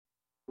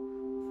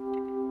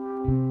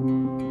Welcome.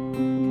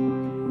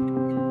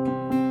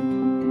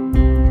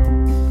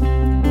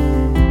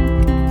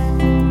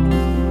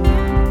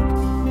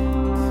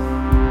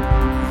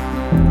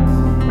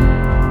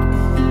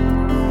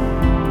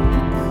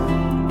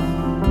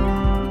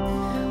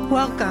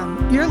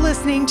 You're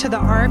listening to the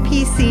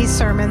RPC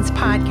Sermons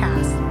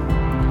podcast.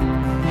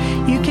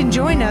 You can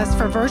join us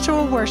for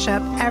virtual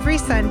worship every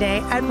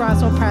Sunday at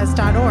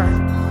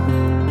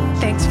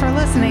roswellpres.org. Thanks for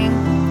listening.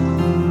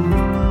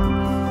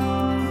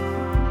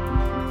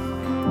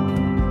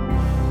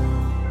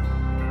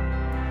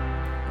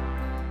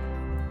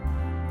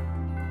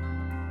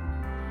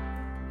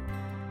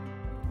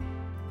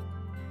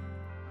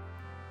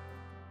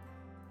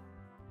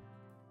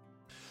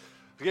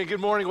 Again,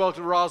 good morning.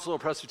 Welcome to Roswell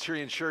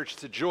Presbyterian Church.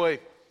 It's a joy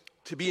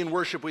to be in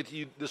worship with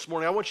you this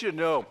morning. I want you to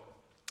know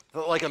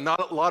that like a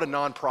lot of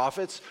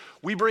nonprofits,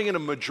 we bring in a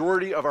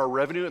majority of our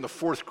revenue in the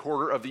fourth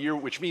quarter of the year,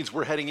 which means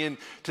we're heading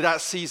into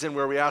that season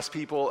where we ask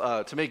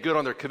people to make good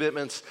on their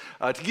commitments,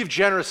 to give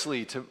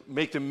generously, to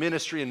make the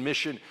ministry and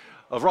mission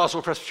of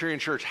Roswell Presbyterian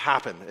Church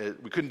happen.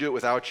 We couldn't do it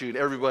without you, and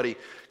everybody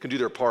can do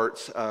their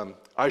parts.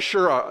 I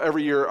assure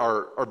every year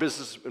our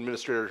business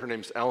administrator, her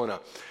name's Elena,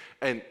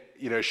 and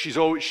you know, she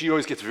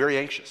always gets very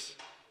anxious.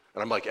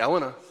 And I'm like,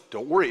 Elena,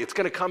 don't worry, it's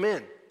gonna come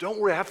in. Don't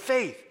worry, have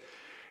faith.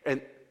 And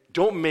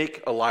don't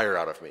make a liar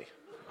out of me,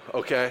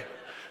 okay?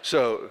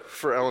 So,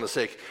 for Elena's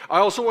sake. I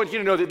also want you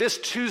to know that this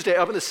Tuesday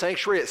up in the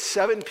sanctuary at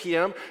 7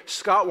 p.m.,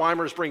 Scott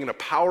Weimer is bringing a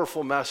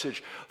powerful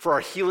message for our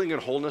healing and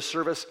wholeness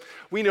service.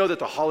 We know that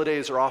the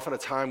holidays are often a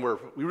time where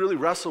we really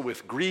wrestle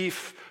with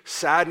grief,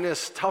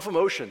 sadness, tough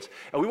emotions,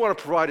 and we want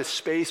to provide a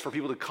space for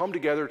people to come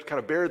together to kind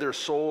of bare their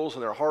souls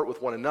and their heart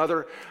with one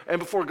another and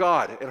before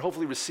God, and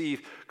hopefully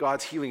receive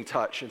God's healing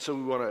touch. And so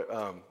we want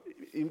to,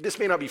 this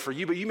may not be for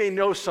you, but you may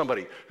know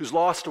somebody who's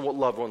lost a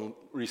loved one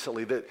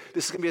recently, that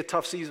this is going to be a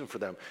tough season for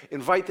them.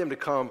 Invite them to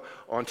come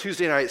on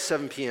Tuesday night at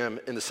 7 p.m.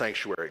 in the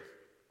sanctuary.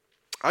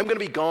 I'm going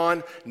to be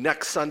gone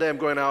next Sunday. I'm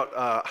going out.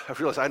 I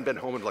realized I hadn't been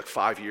home in like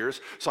 5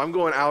 years, so I'm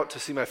going out to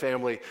see my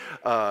family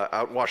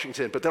out in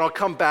Washington. But then I'll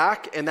come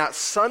back, and that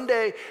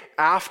Sunday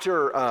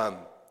after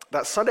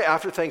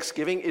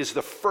Thanksgiving is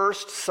the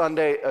first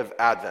Sunday of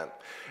Advent.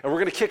 And we're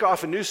going to kick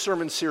off a new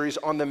sermon series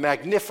on the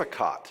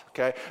Magnificat,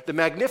 okay? The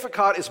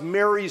Magnificat is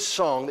Mary's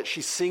song that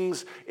she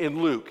sings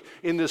in Luke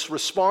in this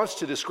response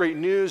to this great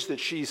news that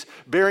she's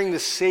bearing the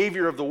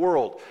Savior of the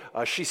world.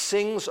 She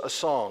sings a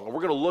song, and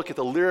we're going to look at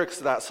the lyrics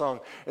to that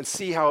song and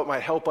see how it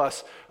might help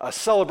us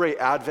celebrate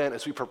Advent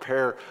as we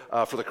prepare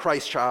for the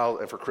Christ child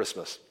and for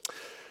Christmas.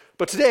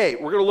 But today,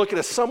 we're going to look at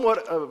a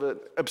somewhat of an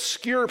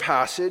obscure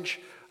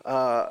passage.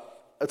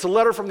 It's a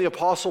letter from the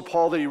Apostle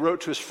Paul that he wrote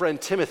to his friend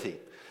Timothy.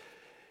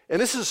 And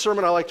this is a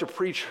sermon I like to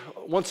preach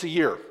once a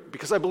year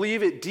because I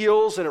believe it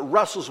deals and it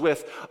wrestles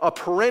with a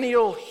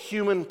perennial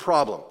human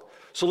problem.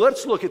 So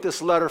let's look at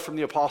this letter from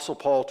the Apostle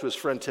Paul to his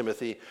friend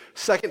Timothy,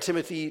 2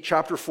 Timothy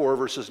chapter 4,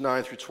 verses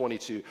 9 through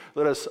 22.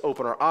 Let us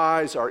open our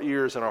eyes, our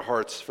ears, and our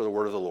hearts for the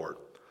word of the Lord.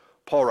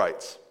 Paul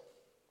writes,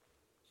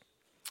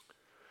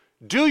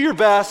 "Do your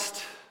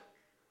best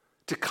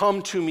to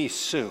come to me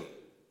soon.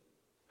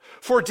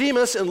 For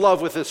Demas, in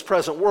love with this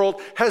present world,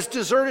 has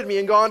deserted me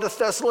and gone to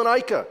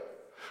Thessalonica.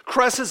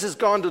 Crescens has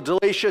gone to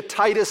Galatia,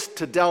 Titus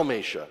to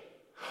Dalmatia.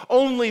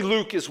 Only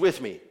Luke is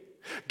with me.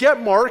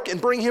 Get Mark and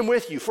bring him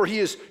with you, for he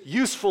is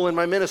useful in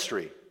my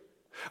ministry.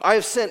 I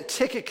have sent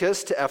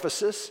Tychicus to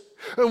Ephesus,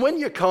 and when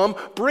you come,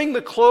 bring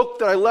the cloak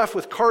that I left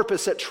with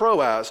Carpus at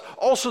Troas,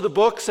 also the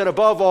books, and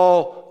above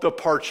all, the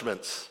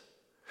parchments.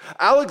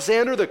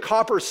 Alexander the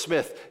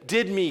coppersmith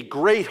did me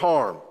great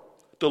harm.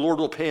 The Lord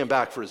will pay him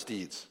back for his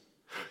deeds.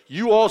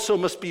 You also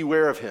must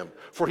beware of him,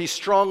 for he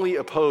strongly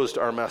opposed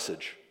our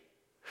message.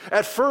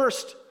 At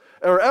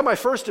my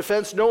first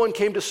defense, no one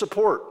came to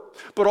support,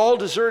 but all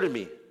deserted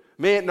me.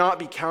 May it not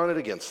be counted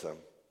against them.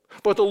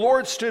 But the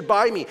Lord stood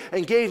by me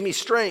and gave me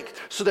strength,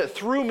 so that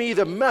through me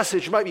the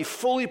message might be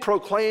fully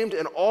proclaimed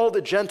and all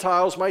the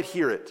Gentiles might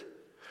hear it.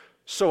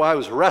 So I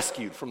was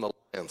rescued from the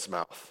lion's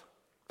mouth.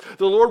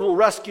 The Lord will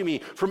rescue me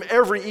from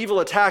every evil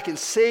attack and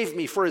save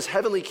me for his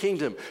heavenly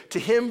kingdom. To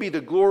him be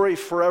the glory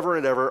forever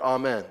and ever.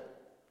 Amen.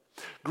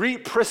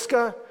 Greet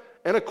Prisca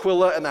and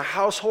Aquila and the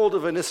household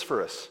of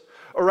Onesiphorus.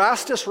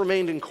 Erastus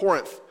remained in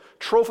Corinth.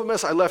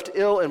 Trophimus I left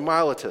ill in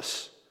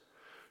Miletus.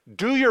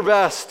 Do your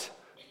best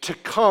to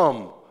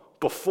come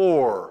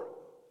before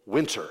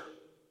winter.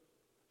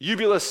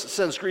 Eubulus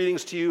sends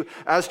greetings to you,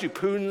 as do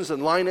Pudens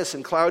and Linus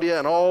and Claudia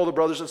and all the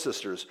brothers and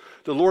sisters.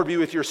 The Lord be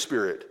with your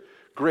spirit.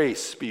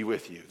 Grace be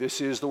with you."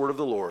 This is the word of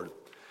the Lord.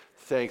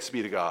 Thanks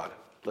be to God.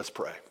 Let's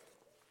pray.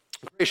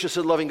 Gracious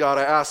and loving God,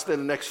 I ask that in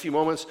the next few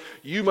moments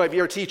you might be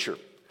our teacher,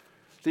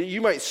 that you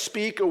might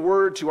speak a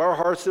word to our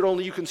hearts that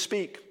only you can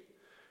speak.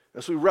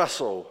 As we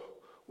wrestle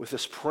with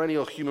this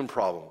perennial human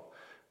problem,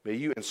 may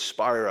you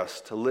inspire us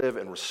to live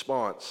in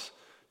response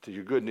to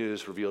your good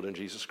news revealed in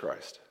Jesus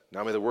Christ.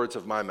 Now may the words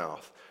of my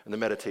mouth and the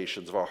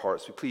meditations of our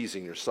hearts be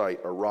pleasing in your sight,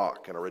 a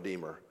rock and a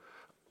redeemer.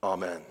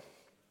 Amen.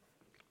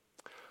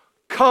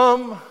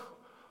 Come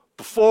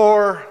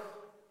before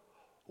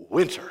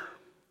winter.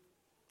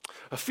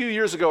 A few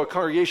years ago, a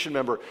congregation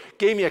member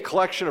gave me a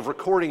collection of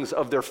recordings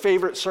of their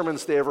favorite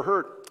sermons they ever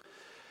heard.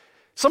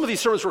 Some of these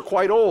sermons were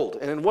quite old,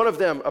 and in one of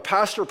them, a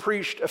pastor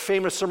preached a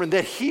famous sermon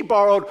that he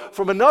borrowed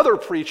from another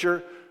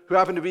preacher who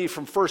happened to be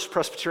from First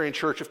Presbyterian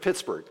Church of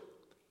Pittsburgh.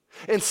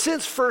 And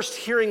since first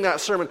hearing that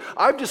sermon,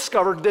 I've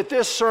discovered that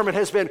this sermon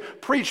has been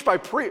preached by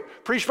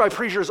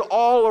preachers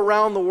all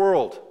around the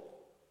world,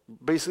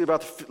 basically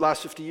about the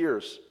last 50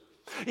 years.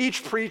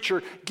 Each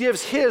preacher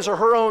gives his or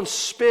her own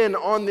spin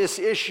on this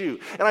issue,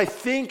 and I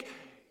think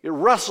it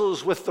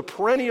wrestles with the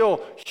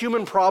perennial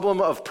human problem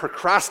of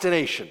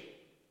procrastination.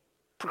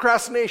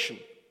 Procrastination.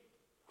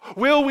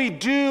 Will we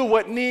do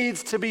what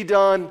needs to be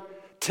done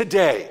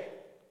today?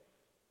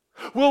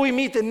 Will we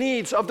meet the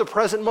needs of the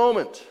present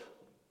moment?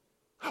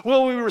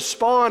 Will we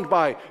respond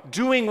by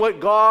doing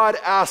what God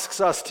asks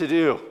us to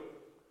do?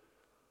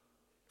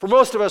 For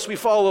most of us, we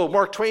follow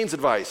Mark Twain's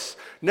advice.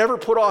 Never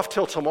put off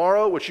till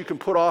tomorrow what you can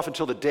put off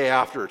until the day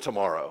after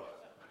tomorrow.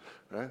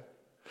 Right?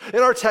 In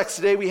our text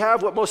today, we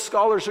have what most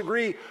scholars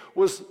agree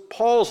was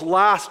Paul's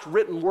last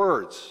written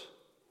words.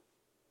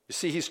 You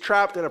see, he's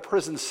trapped in a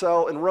prison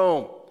cell in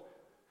Rome.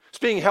 He's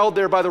being held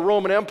there by the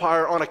Roman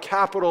Empire on a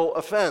capital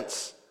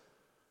offense.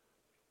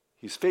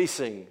 He's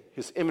facing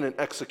his imminent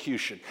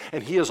execution.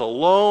 And he is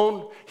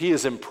alone, he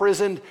is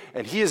imprisoned,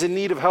 and he is in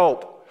need of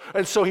help.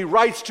 And so he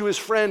writes to his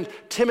friend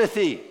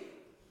Timothy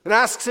and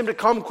asks him to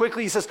come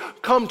quickly. He says,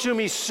 "Come to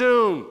me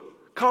soon.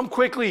 Come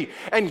quickly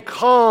and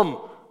come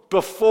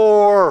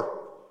before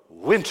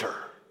winter."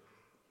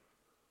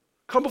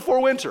 Come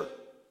before winter.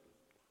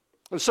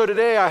 And so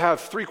today I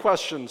have 3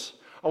 questions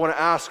I want to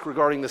ask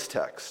regarding this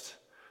text.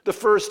 The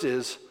first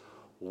is,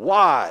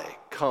 why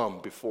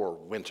come before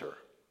winter?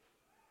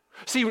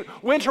 See,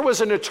 winter was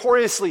a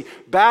notoriously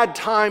bad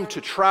time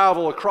to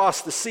travel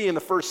across the sea in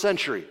the first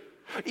century.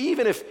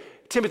 Even if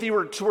Timothy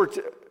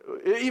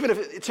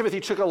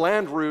took a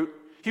land route,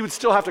 he would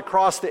still have to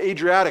cross the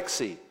Adriatic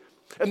Sea.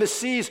 And the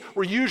seas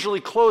were usually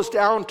closed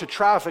down to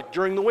traffic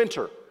during the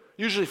winter,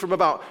 usually from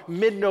about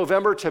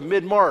mid-November to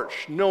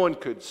mid-March. No one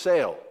could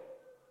sail.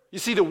 You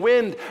see, the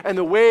wind and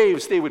the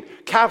waves, they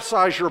would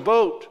capsize your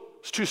boat.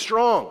 It was too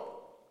strong.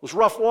 It was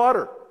rough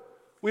water.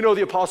 We know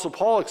the Apostle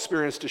Paul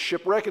experienced a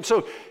shipwreck, and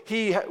so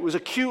he was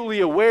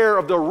acutely aware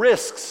of the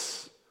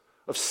risks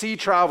of sea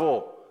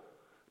travel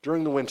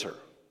during the winter.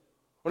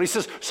 When he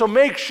says, so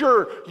make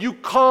sure you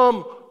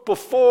come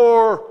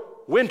before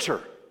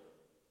winter.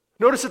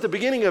 Notice at the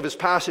beginning of his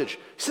passage,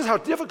 he says how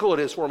difficult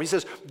it is for him. He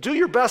says, do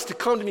your best to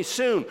come to me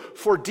soon,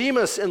 for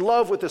Demas, in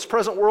love with this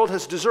present world,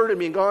 has deserted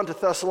me and gone to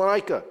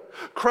Thessalonica.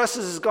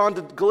 Crescens has gone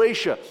to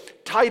Galatia,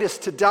 Titus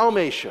to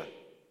Dalmatia.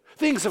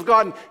 Things have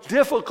gotten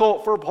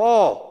difficult for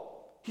Paul.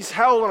 He's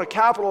held on a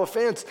capital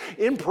offense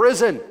in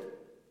prison.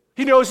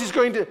 He knows he's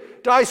going to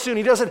die soon.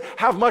 He doesn't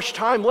have much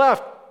time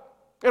left.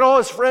 And all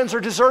his friends are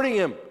deserting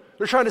him.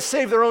 They're trying to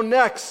save their own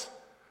necks.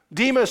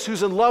 Demas,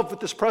 who's in love with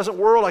this present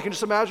world, I can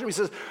just imagine him. He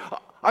says,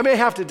 I may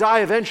have to die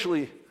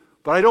eventually,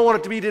 but I don't want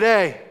it to be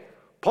today.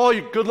 Paul,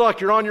 good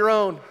luck. You're on your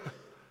own.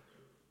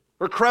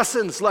 Or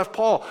Crescens left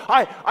Paul.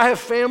 I have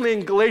family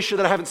in Galatia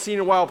that I haven't seen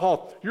in a while.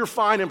 Paul, you're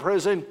fine in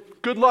prison.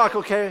 Good luck,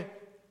 okay?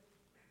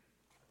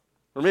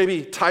 Or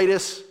maybe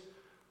Titus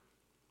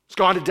has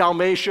gone to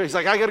Dalmatia. He's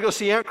like, I got to go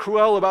see Aunt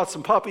Cruella about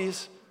some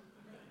puppies.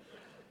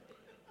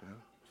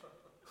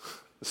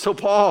 So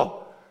Paul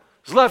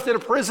is left in a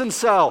prison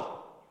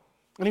cell,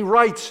 and he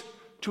writes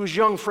to his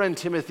young friend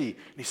Timothy,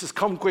 and he says,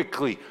 come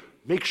quickly.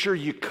 Make sure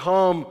you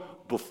come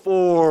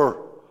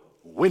before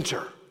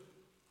winter.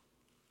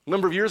 A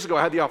number of years ago,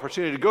 I had the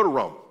opportunity to go to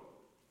Rome.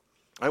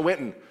 I went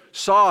and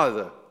saw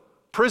the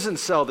prison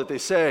cell that they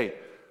say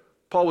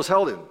Paul was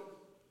held in.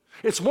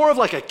 It's more of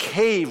like a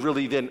cave,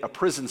 really, than a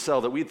prison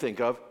cell that we'd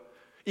think of.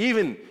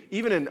 Even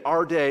in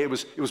our day, it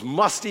was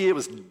musty, it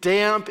was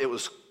damp, it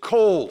was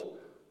cold.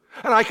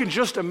 And I can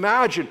just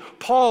imagine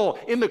Paul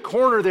in the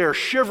corner there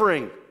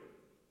shivering,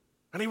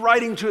 and he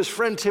writing to his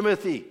friend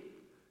Timothy,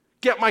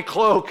 get my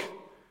cloak,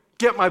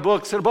 get my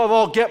books, and above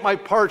all, get my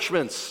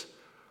parchments.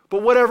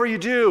 But whatever you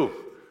do,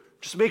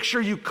 just make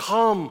sure you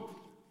come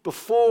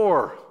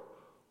before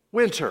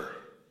winter.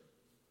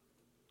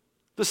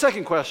 The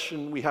second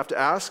question we have to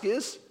ask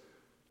is,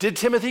 did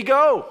Timothy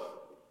go?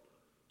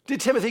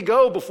 Did Timothy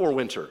go before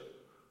winter?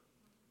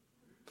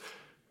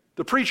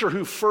 The preacher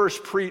who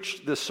first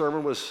preached this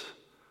sermon was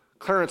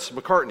Clarence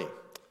McCartney.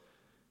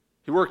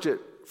 He worked at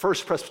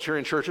First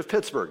Presbyterian Church of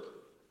Pittsburgh.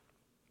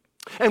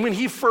 And when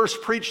he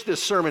first preached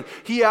this sermon,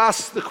 he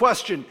asked the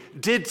question,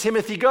 did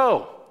Timothy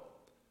go?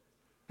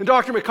 And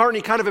Dr.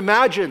 McCartney kind of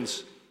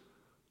imagines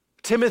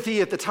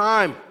Timothy at the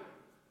time.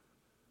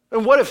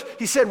 And what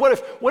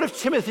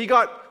if Timothy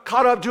got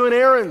caught up doing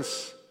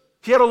errands?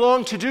 He had a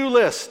long to-do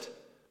list.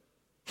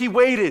 He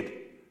waited.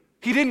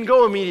 He didn't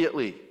go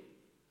immediately.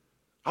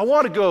 I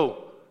want to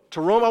go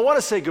to Rome. I want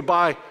to say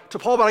goodbye to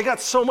Paul, but I got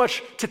so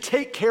much to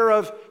take care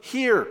of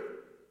here.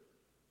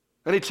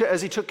 And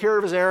as he took care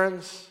of his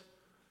errands,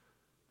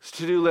 his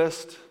to-do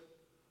list,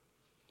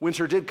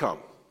 winter did come.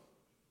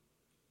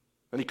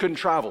 And he couldn't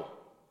travel.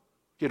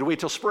 He had to wait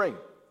till spring.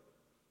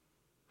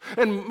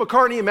 And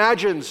McCartney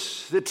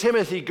imagines that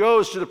Timothy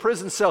goes to the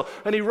prison cell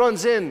and he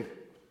runs in.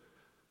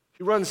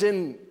 He runs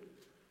in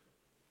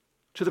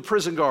to the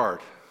prison guard.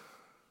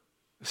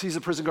 He sees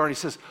the prison guard and he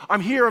says,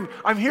 I'm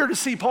here to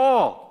see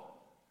Paul.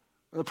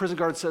 And the prison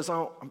guard says,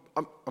 oh,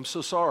 I'm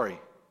so sorry.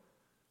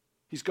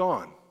 He's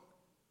gone.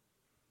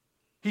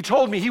 He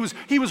told me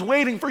he was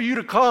waiting for you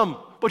to come,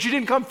 but you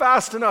didn't come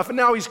fast enough, and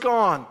now he's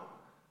gone.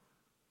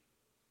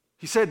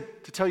 He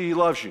said to tell you he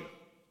loves you,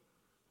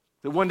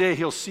 that one day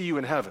he'll see you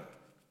in heaven.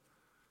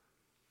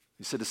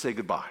 He said to say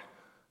goodbye.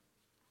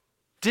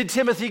 Did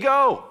Timothy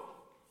go?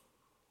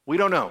 We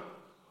don't know.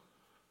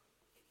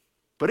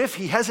 But if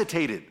he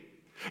hesitated,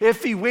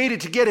 if he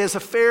waited to get his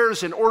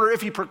affairs in order,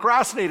 if he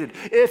procrastinated,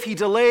 if he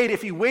delayed,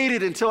 if he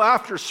waited until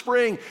after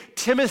spring,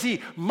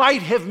 Timothy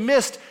might have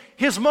missed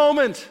his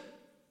moment.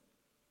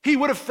 He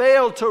would have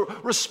failed to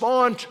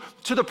respond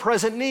to the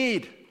present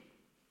need.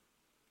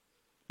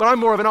 But I'm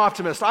more of an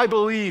optimist. I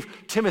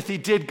believe Timothy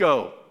did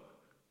go.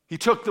 He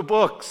took the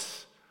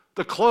books,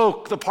 the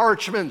cloak, the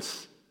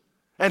parchments,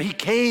 and he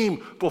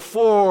came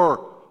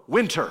before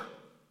winter,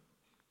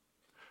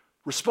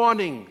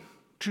 responding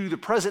to the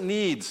present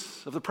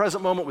needs of the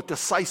present moment with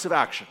decisive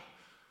action.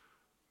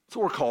 That's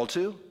what we're called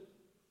to.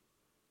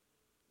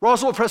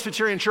 Roswell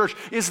Presbyterian Church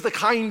is the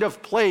kind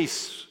of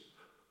place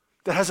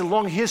that has a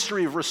long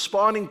history of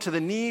responding to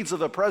the needs of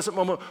the present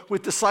moment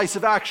with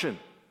decisive action.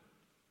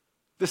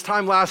 This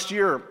time last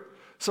year,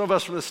 some of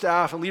us from the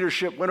staff and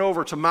leadership went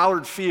over to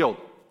Mallard Field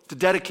to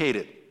dedicate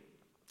it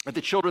at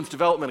the Children's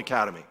Development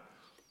Academy.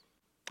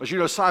 As you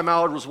know, Cy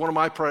Mallard was one of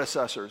my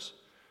predecessors.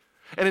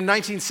 And in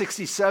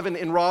 1967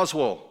 in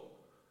Roswell,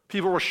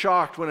 people were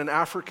shocked when an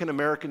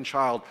African-American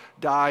child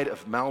died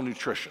of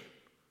malnutrition.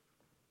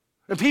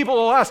 And people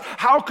will ask,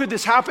 how could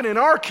this happen in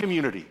our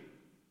community?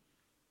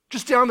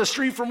 Just down the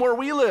street from where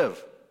we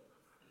live.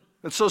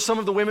 And so some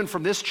of the women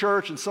from this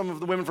church and some of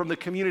the women from the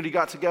community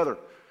got together.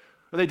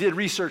 And they did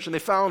research and they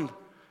found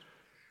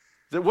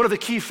that one of the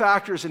key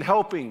factors in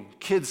helping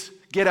kids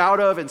get out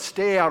of and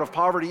stay out of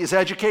poverty is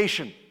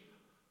education.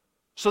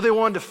 So they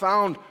wanted to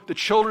found the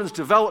Children's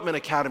Development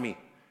Academy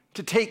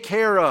to take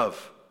care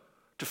of,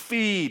 to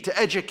feed, to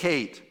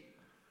educate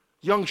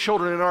young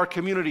children in our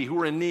community who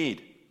were in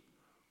need.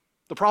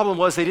 The problem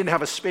was they didn't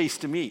have a space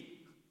to meet.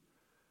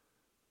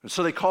 And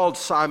so they called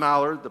Cy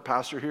Mallard, the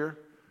pastor here,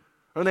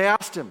 and they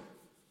asked him,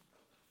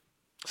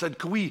 said,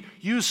 could we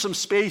use some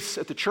space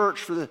at the church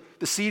for the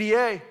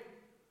CDA?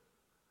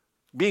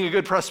 Being a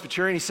good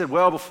Presbyterian, he said,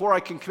 well, before I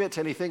can commit to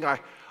anything, I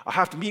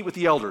have to meet with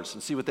the elders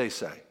and see what they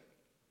say.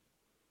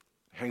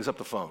 He hangs up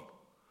the phone.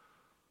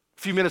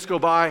 A few minutes go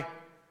by,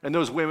 and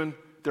those women,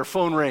 their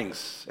phone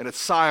rings, and it's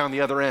Cy on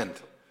the other end.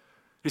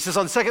 He says,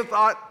 on second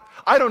thought,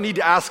 I don't need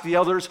to ask the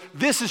elders.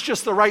 This is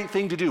just the right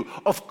thing to do.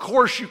 Of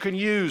course you can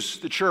use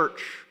the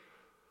church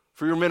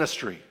for your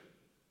ministry,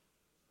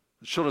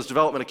 the Children's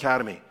Development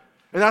Academy.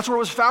 And that's where it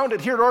was founded,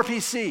 here at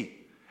RPC.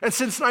 And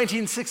since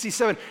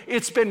 1967,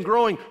 it's been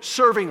growing,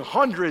 serving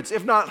hundreds,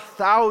 if not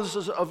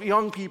thousands of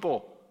young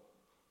people.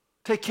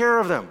 Take care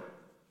of them.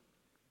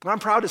 And I'm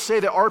proud to say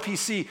that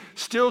RPC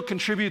still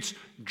contributes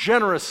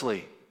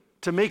generously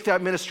to make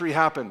that ministry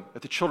happen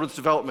at the Children's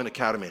Development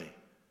Academy.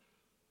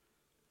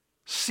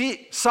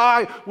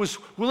 Cy was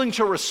willing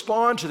to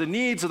respond to the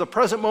needs of the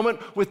present moment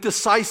with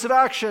decisive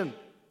action.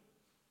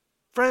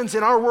 Friends,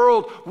 in our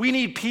world, we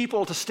need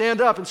people to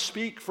stand up and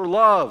speak for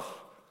love,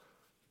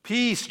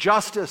 peace,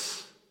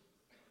 justice,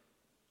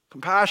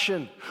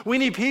 compassion. We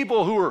need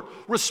people who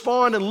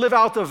respond and live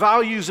out the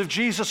values of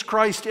Jesus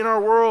Christ in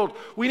our world.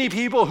 We need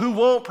people who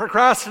won't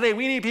procrastinate.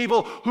 We need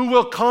people who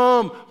will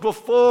come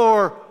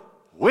before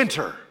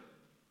winter.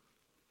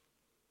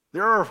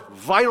 There are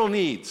vital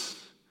needs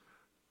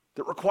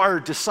that require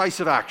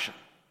decisive action.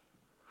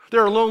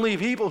 There are lonely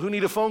people who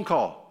need a phone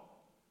call.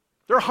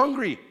 There are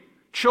hungry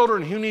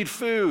children who need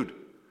food.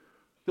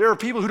 There are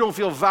people who don't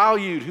feel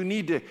valued, who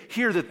need to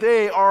hear that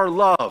they are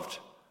loved.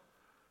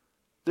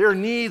 There are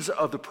needs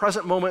of the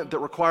present moment that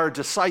require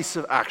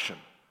decisive action.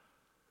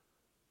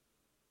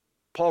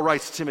 Paul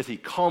writes to Timothy,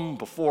 come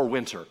before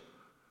winter.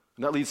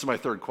 And that leads to my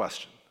third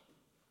question.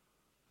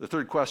 The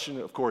third question,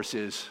 of course,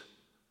 is,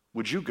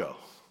 would you go?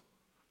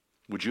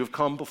 Would you have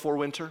come before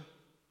winter?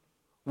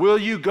 Will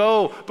you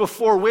go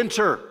before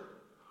winter?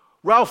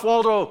 Ralph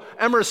Waldo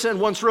Emerson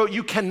once wrote,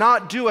 you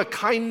cannot do a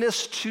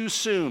kindness too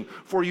soon,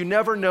 for you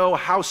never know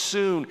how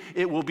soon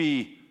it will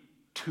be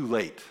too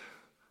late.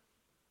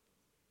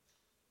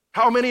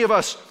 How many of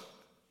us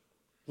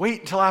wait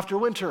until after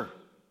winter?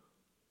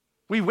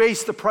 We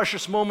waste the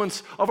precious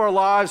moments of our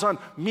lives on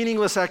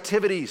meaningless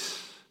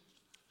activities.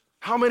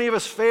 How many of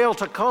us fail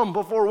to come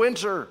before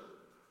winter?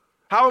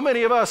 How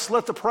many of us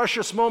let the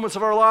precious moments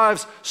of our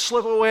lives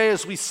slip away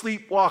as we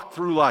sleepwalk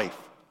through life?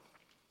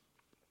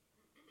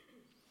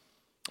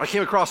 I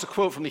came across a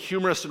quote from the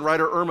humorist and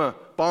writer Irma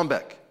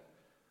Bombeck.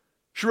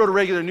 She wrote a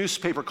regular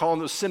newspaper column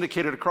that was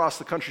syndicated across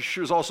the country. She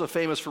was also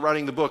famous for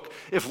writing the book,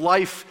 If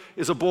Life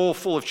is a Bowl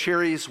Full of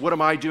Cherries, What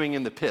Am I Doing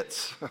in the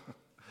Pits?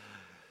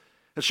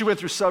 And she went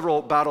through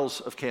several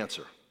battles of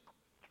cancer.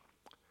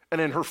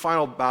 And in her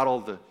final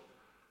battle,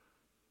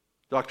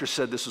 doctor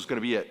said this was going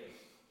to be it.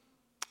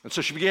 And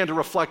so she began to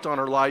reflect on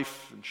her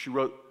life, and she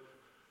wrote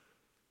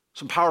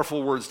some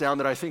powerful words down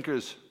that I think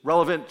is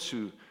relevant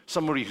to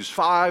somebody who's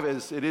 5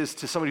 as it is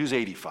to somebody who's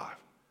 85.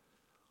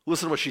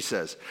 Listen to what she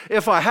says.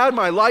 If I had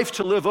my life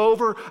to live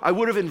over, I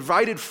would have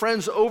invited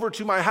friends over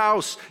to my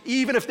house,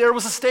 even if there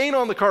was a stain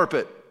on the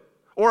carpet,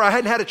 or I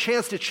hadn't had a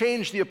chance to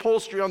change the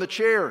upholstery on the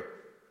chair.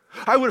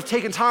 I would have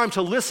taken time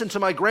to listen to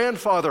my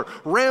grandfather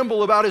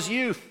ramble about his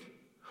youth.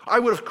 I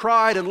would have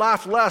cried and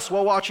laughed less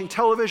while watching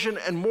television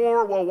and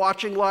more while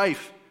watching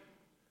Life.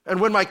 And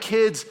when my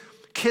kids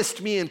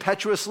kissed me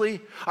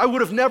impetuously, I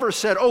would have never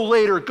said, "Oh,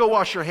 later, go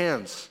wash your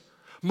hands."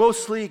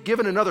 Mostly,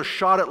 given another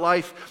shot at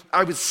life,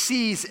 I would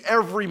seize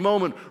every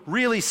moment,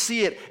 really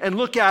see it, and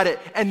look at it,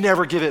 and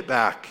never give it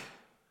back.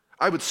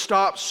 I would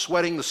stop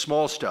sweating the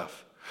small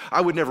stuff.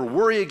 I would never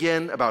worry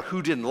again about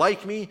who didn't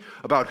like me,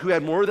 about who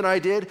had more than I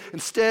did.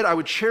 Instead, I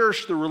would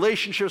cherish the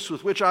relationships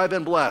with which I've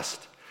been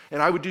blessed,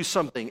 and I would do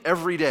something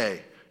every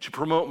day to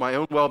promote my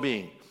own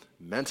well-being,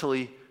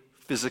 mentally,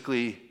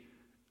 physically,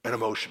 and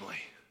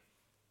emotionally.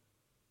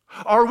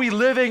 Are we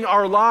living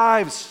our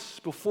lives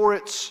before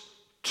it's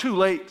too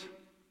late?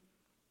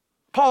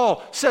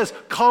 Paul says,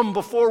 come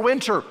before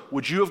winter.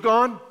 Would you have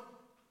gone?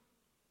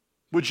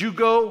 Would you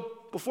go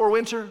before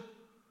winter?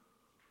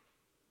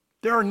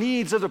 There are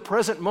needs of the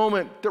present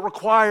moment that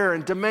require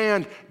and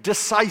demand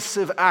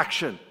decisive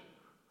action.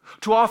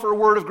 To offer a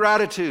word of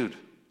gratitude,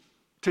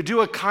 to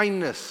do a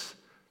kindness,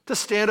 to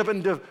stand up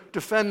and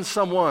defend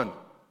someone,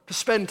 to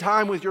spend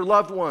time with your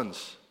loved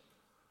ones.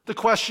 The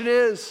question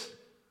is,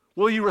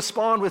 will you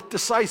respond with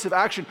decisive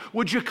action?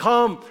 Would you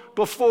come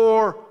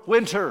before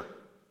winter?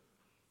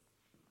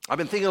 I've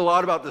been thinking a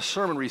lot about this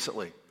sermon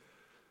recently.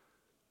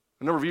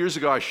 A number of years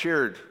ago, I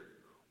shared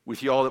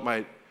with you all that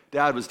my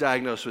dad was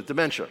diagnosed with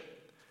dementia.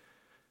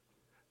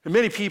 And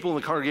many people in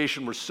the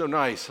congregation were so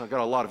nice. I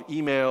got a lot of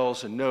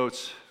emails and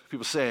notes,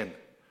 people saying,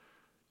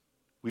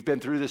 "We've been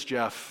through this,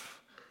 Jeff.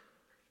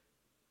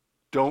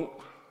 Don't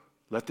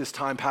let this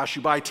time pass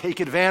you by. Take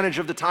advantage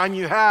of the time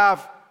you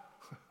have.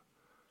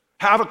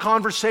 Have a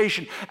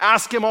conversation.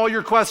 Ask him all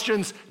your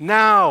questions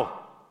now."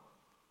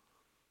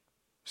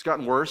 It's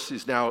gotten worse.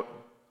 He's now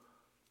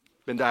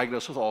been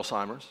diagnosed with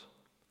Alzheimer's.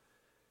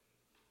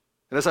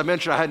 And as I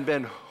mentioned, I hadn't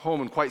been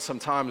home in quite some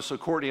time, so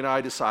Courtney and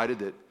I decided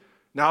that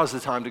now is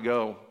the time to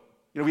go.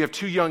 You know, we have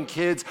 2 young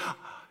kids.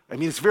 I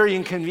mean, it's very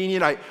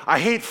inconvenient. I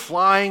hate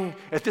flying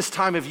at this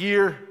time of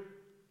year.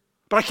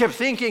 But I kept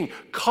thinking,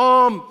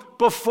 come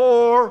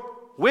before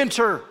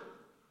winter.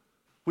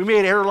 We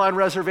made airline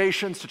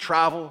reservations to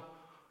travel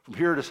from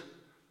here to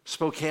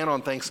Spokane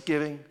on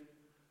Thanksgiving.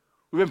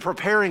 We've been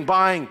preparing,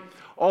 buying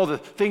all the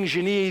things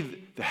you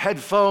need, the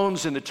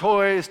headphones and the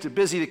toys to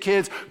busy the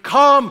kids.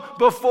 Come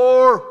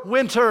before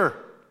winter.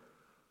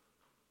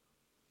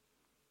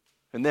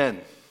 And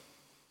then,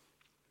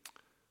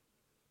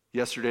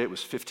 yesterday it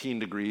was 15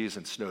 degrees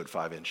and snowed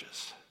 5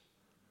 inches.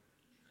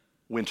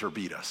 Winter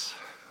beat us.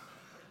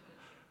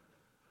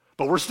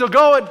 But we're still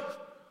going.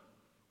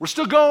 We're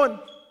still going.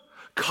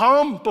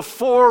 Come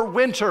before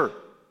winter.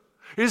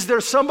 Is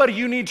there somebody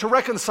you need to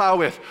reconcile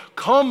with?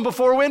 Come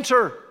before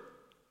winter.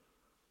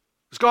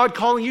 Is God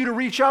calling you to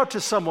reach out to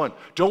someone?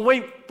 Don't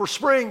wait for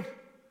spring.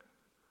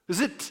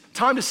 Is it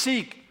time to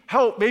seek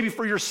help, maybe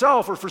for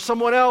yourself or for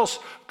someone else?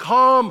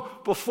 Come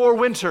before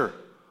winter.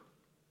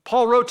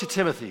 Paul wrote to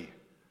Timothy,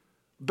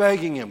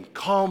 begging him,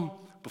 come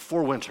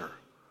before winter.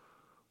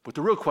 But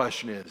the real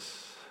question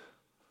is,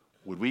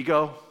 would we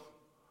go?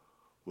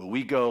 Will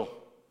we go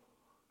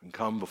and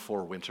come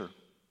before winter?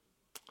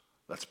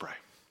 Let's pray.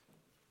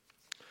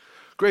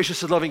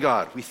 Gracious and loving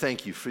God, we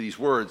thank you for these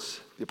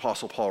words the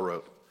Apostle Paul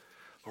wrote.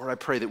 Lord, I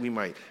pray that we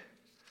might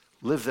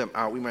live them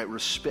out. We might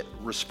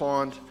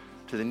respond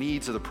to the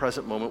needs of the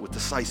present moment with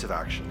decisive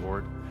action,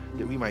 Lord,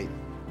 that we might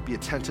be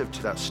attentive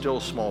to that still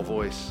small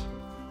voice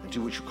and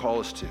do what you call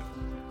us to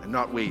and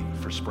not wait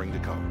for spring to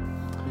come.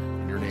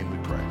 In your name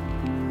we pray.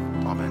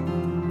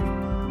 Amen.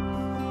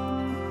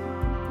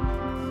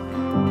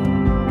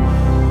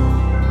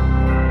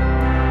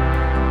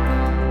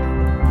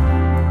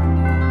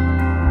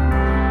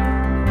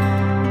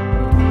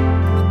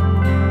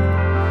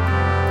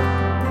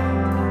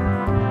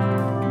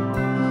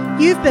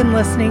 You've been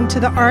listening to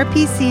the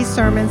RPC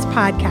Sermons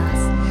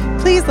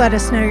podcast. Please let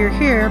us know you're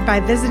here by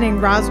visiting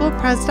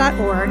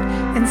roswellpres.org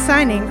and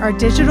signing our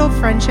digital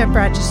friendship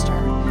register.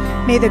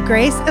 May the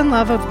grace and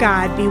love of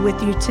God be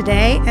with you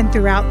today and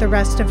throughout the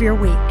rest of your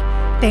week.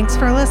 Thanks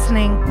for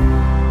listening.